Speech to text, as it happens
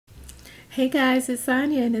Hey guys, it's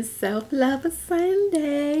Sonya and it's Self-Love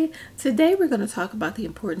Sunday. Today we're going to talk about the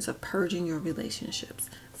importance of purging your relationships.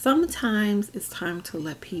 Sometimes it's time to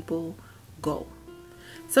let people go.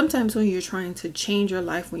 Sometimes when you're trying to change your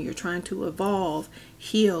life, when you're trying to evolve,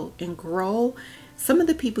 heal, and grow, some of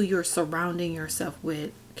the people you're surrounding yourself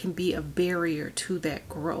with can be a barrier to that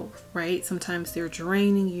growth, right? Sometimes they're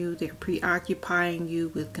draining you, they're preoccupying you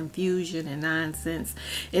with confusion and nonsense.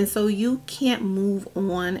 And so you can't move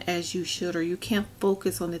on as you should, or you can't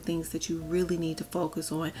focus on the things that you really need to focus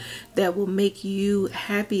on that will make you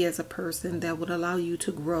happy as a person, that would allow you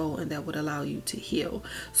to grow and that would allow you to heal.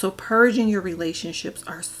 So purging your relationships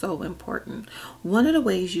are so important. One of the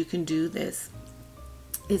ways you can do this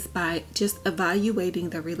is by just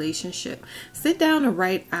evaluating the relationship. Sit down and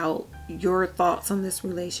write out your thoughts on this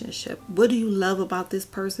relationship. What do you love about this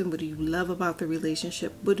person? What do you love about the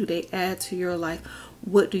relationship? What do they add to your life?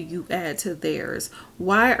 What do you add to theirs?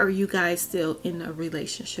 Why are you guys still in a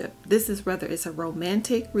relationship? This is whether it's a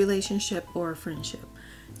romantic relationship or a friendship.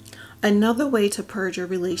 Another way to purge your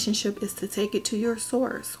relationship is to take it to your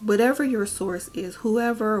source. Whatever your source is,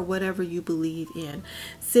 whoever or whatever you believe in.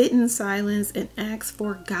 Sit in silence and ask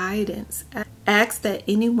for guidance. Ask that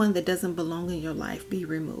anyone that doesn't belong in your life be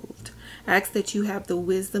removed. Ask that you have the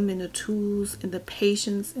wisdom and the tools and the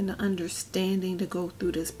patience and the understanding to go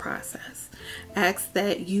through this process. Ask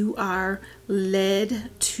that you are led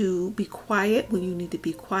to be quiet when you need to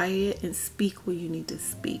be quiet and speak when you need to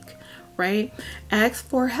speak. Right? Ask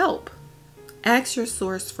for help. Ask your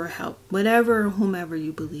source for help, whatever or whomever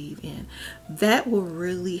you believe in. That will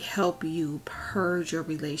really help you purge your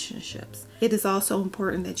relationships. It is also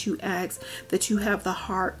important that you ask that you have the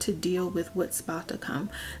heart to deal with what's about to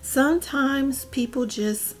come. Sometimes people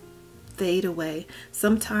just fade away.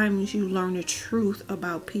 Sometimes you learn the truth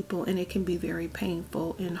about people and it can be very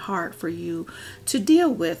painful and hard for you to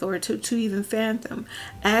deal with or to even fathom.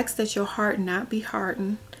 Ask that your heart not be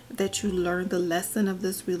hardened, that you learn the lesson of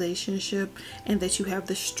this relationship, and that you have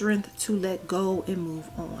the strength to let go and move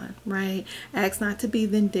on, right? Ask not to be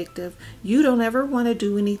vindictive. You don't ever want to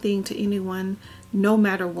do anything to anyone, no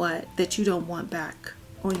matter what, that you don't want back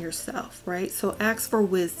on yourself, right? So ask for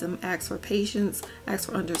wisdom, ask for patience, ask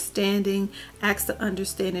for understanding, ask to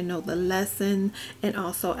understand and know the lesson, and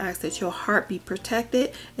also ask that your heart be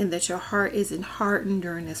protected and that your heart isn't hardened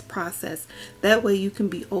during this process. That way you can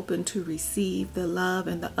be open to receive the love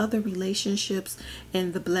and the other relationships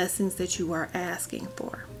and the blessings that you are asking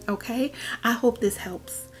for. Okay? I hope this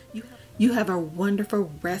helps. You have a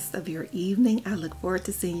wonderful rest of your evening. I look forward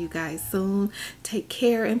to seeing you guys soon. Take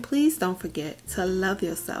care, and please don't forget to love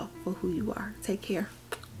yourself for who you are. Take care.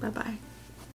 Bye-bye.